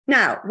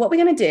Now, what we're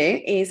going to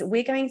do is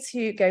we're going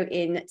to go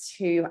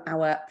into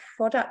our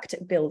product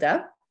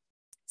builder.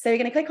 So you're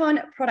going to click on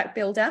product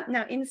builder.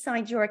 Now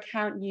inside your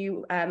account,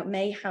 you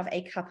may have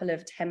a couple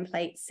of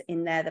templates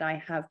in there that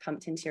I have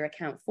pumped into your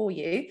account for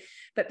you.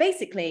 But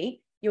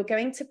basically, you're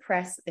going to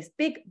press this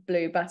big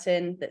blue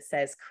button that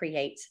says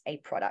create a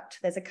product.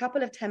 There's a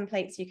couple of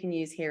templates you can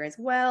use here as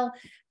well,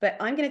 but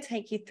I'm going to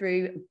take you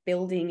through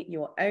building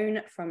your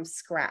own from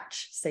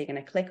scratch. So you're going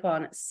to click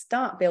on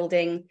start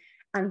building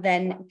and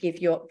then give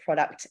your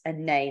product a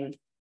name.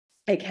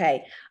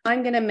 Okay,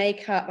 I'm going to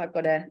make up,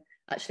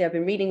 Actually, I've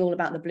been reading all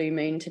about the blue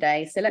moon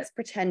today. So let's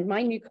pretend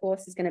my new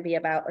course is going to be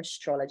about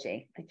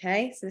astrology.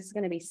 Okay, so this is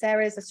going to be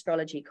Sarah's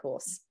Astrology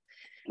Course.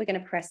 We're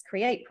going to press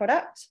create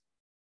product.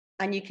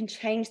 And you can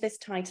change this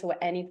title at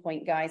any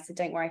point, guys. So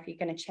don't worry if you're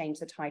going to change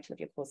the title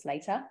of your course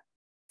later.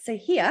 So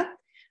here,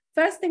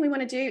 first thing we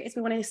want to do is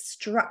we want to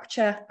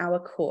structure our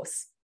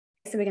course.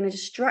 So we're going to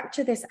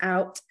structure this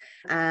out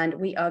and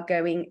we are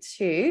going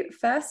to,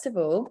 first of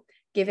all,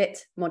 give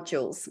it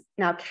modules.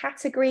 Now,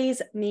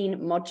 categories mean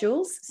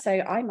modules. So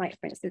I might,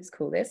 for instance,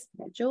 call this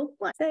module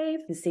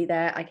save. You can see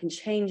there, I can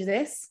change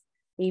this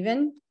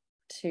even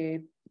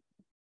to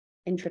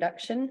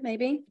introduction,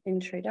 maybe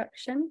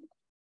introduction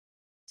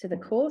to the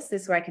course.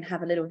 This is where I can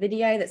have a little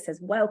video that says,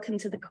 welcome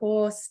to the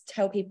course,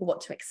 tell people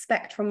what to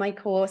expect from my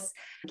course,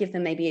 give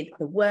them maybe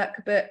the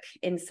workbook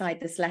inside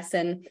this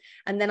lesson.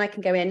 And then I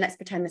can go in, let's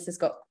pretend this has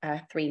got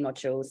 3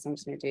 modules. I'm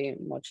just going to do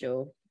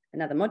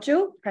another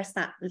module, press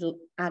that little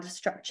add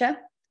structure,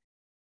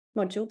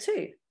 module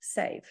 2,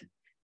 save.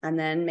 And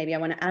then maybe I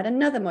want to add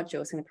another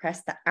module. So I'm going to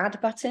press the add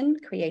button,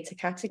 create a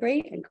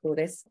category and call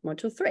this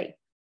module 3,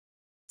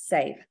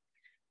 save.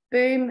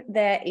 Boom,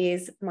 there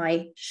is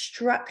my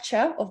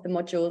structure of the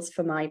modules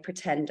for my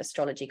pretend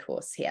astrology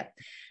course here.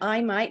 I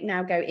might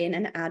now go in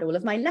and add all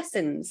of my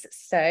lessons.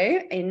 So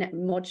in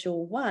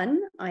module 1,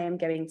 I am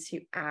going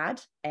to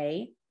add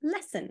a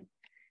lesson.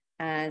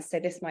 So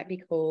this might be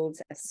called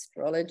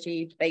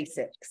Astrology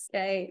Basics.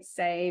 Okay,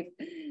 save.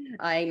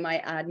 I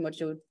might add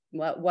module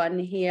 1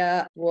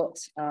 here. What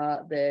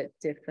are the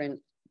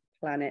different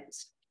planet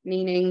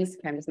meanings?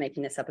 Okay, I'm just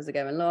making this up as I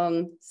go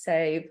along.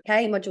 Save.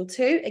 Okay, module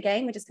 2.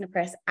 Again, we're just going to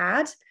press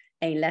add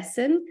a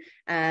lesson.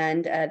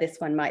 And this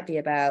one might be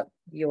about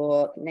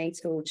your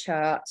natal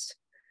chart.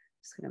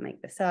 Just going to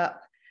make this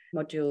up.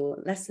 Module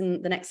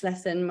lesson, the next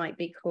lesson might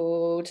be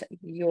called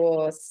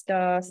your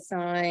star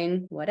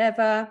sign,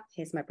 whatever.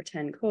 Here's my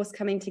pretend course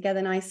coming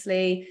together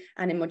nicely.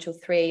 And in module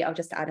 3, I'll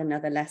just add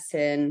another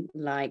lesson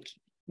like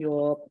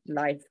your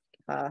life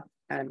path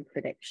and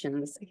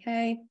predictions.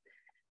 Okay,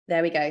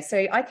 there we go.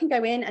 So I can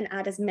go in and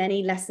add as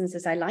many lessons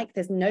as I like.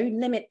 There's no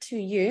limit to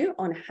you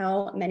on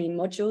how many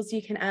modules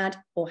you can add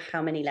or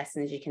how many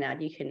lessons you can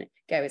add. You can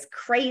go as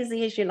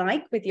crazy as you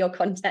like with your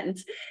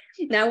content.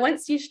 Now,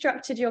 once you've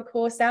structured your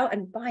course out,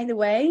 and by the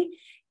way,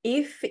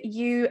 if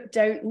you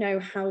don't know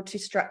how to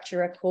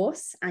structure a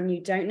course and you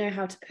don't know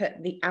how to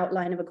put the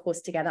outline of a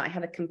course together, I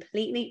have a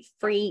completely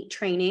free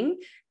training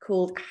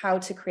called How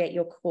to Create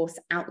Your Course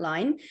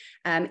Outline.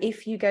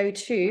 If you go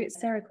to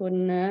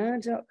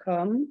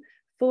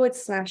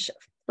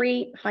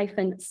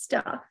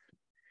sarahgordner.com/free-stuff,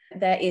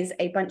 there is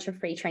a bunch of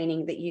free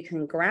training that you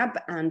can grab.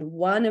 And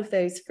one of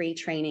those free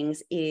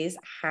trainings is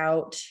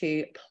how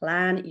to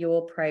plan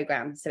your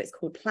program. So it's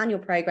called Plan Your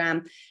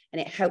Program,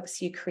 and it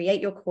helps you create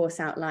your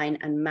course outline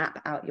and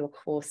map out your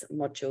course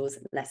modules,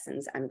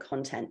 lessons, and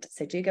content.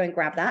 So do go and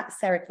grab that,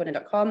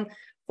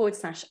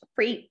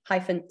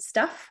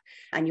 sarahgordner.com/free-stuff,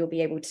 and you'll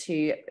be able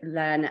to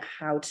learn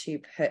how to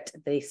put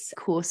this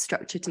course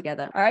structure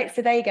together. All right,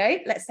 so there you go.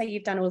 Let's say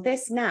you've done all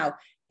this. Now,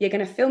 you're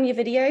going to film your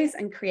videos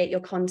and create your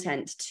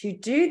content. To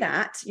do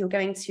that, you're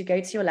going to go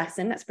to your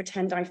lesson. Let's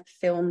pretend I've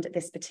filmed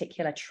this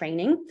particular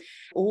training.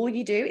 All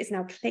you do is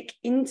now click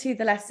into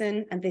the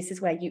lesson, and this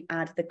is where you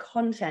add the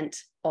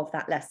content of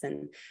that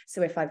lesson.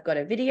 So if I've got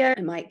a video,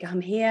 I might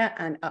come here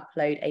and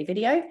upload a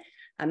video.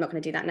 I'm not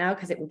going to do that now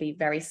because it will be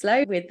very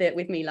slow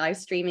with me live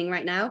streaming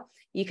right now.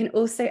 You can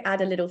also add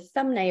a little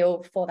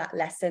thumbnail for that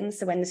lesson.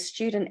 So when the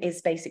student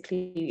is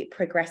basically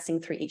progressing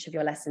through each of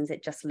your lessons,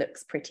 it just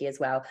looks pretty as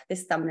well.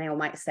 This thumbnail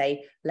might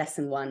say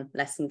lesson 1,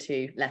 lesson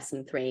 2,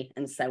 lesson 3,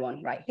 and so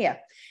on right here.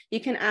 You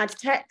can add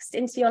text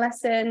into your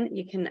lesson.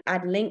 You can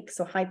add links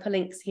or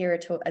hyperlinks here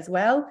as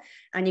well.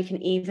 And you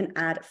can even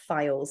add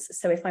files.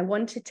 So if I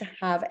wanted to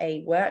have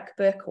a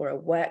workbook or a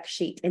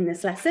worksheet in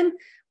this lesson,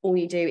 all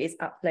you do is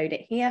upload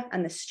it here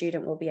and the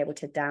student will be able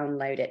to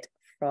download it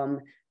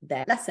from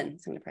their lesson.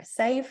 So I'm going to press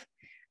save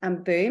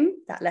and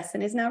boom, that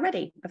lesson is now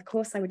ready. Of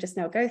course, I would just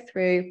now go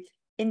through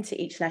into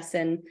each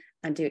lesson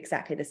and do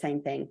exactly the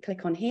same thing.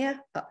 Click on here,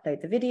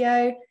 upload the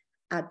video,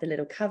 add the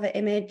little cover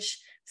image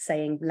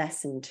saying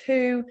lesson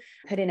 2,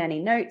 put in any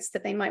notes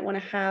that they might want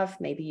to have.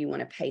 Maybe you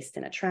want to paste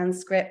in a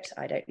transcript.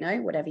 I don't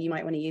know, whatever you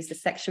might want to use the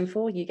section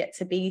for. You get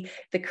to be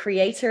the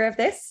creator of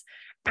this.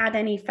 Add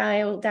any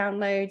file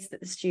downloads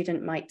that the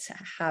student might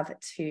have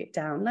to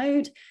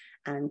download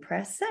and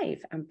press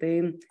save and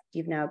boom,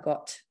 you've now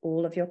got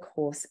all of your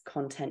course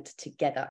content together.